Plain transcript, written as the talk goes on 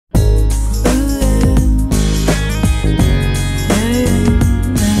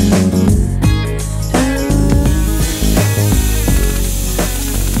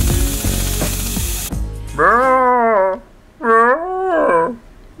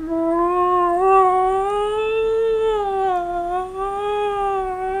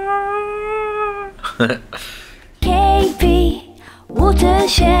KP,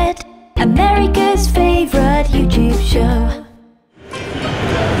 Watershed, America's favorite YouTube show.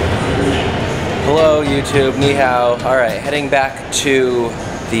 Hello YouTube, ni hao. Alright, heading back to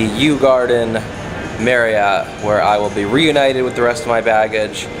the U Garden Marriott, where I will be reunited with the rest of my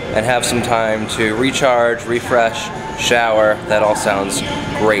baggage and have some time to recharge, refresh, shower. That all sounds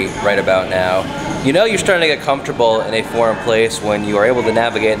great right about now. You know you're starting to get comfortable in a foreign place when you are able to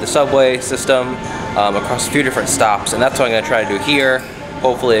navigate the subway system across a few different stops, and that's what I'm going to try to do here.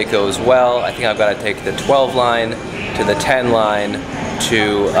 Hopefully it goes well. I think I've got to take the 12 line to the 10 line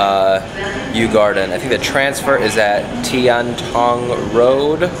to U Garden. I think the transfer is at Tiantong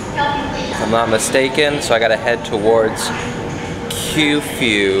Road, if I'm not mistaken, so I gotta head towards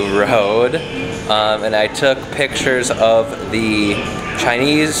Q-Fu Road. And I took pictures of the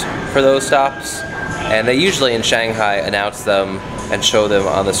Chinese for those stops, and they usually in Shanghai announce them and show them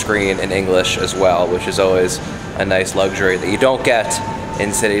on the screen in English as well, which is always a nice luxury that you don't get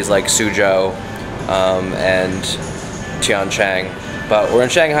in cities like Suzhou and Tianchang. But we're in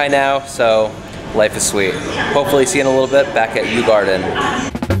Shanghai now, so life is sweet. Hopefully see you in a little bit back at U Garden.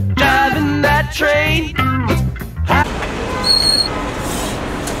 Driving that train.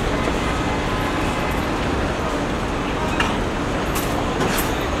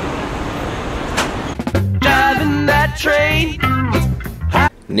 Driving that train.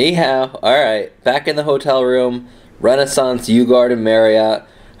 Ni hao. Alright, back in the hotel room, Renaissance U Garden Marriott.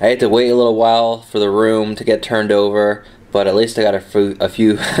 I had to wait a little while for the room to get turned over, but at least I got a few a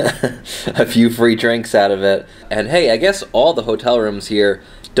few free drinks out of it. And hey, I guess all the hotel rooms here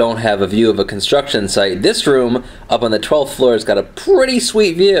don't have a view of a construction site. This room up on the 12th floor has got a pretty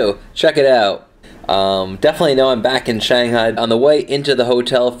sweet view. Check it out. Definitely know I'm back in Shanghai. On the way into the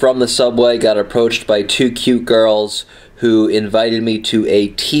hotel from the subway, got approached by two cute girls who invited me to a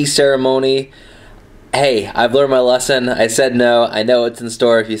tea ceremony. Hey, I've learned my lesson. I said no. I know it's in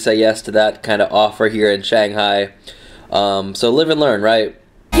store if you say yes to that kind of offer here in Shanghai. So live and learn, right?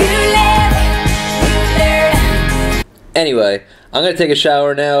 You live, you learn. Anyway, I'm going to take a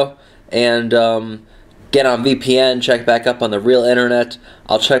shower now and get on VPN, check back up on the real internet.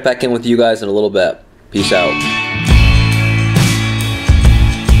 I'll check back in with you guys in a little bit. Peace out.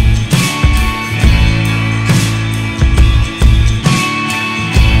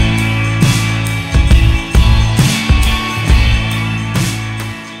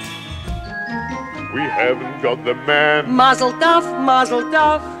 We haven't got the man Mazel tov,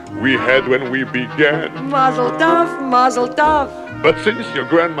 we had when we began. mazel tov. But since your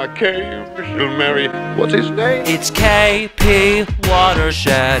grandma came, she'll marry, what's his name? It's KP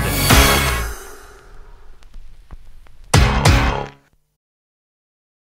Watershed.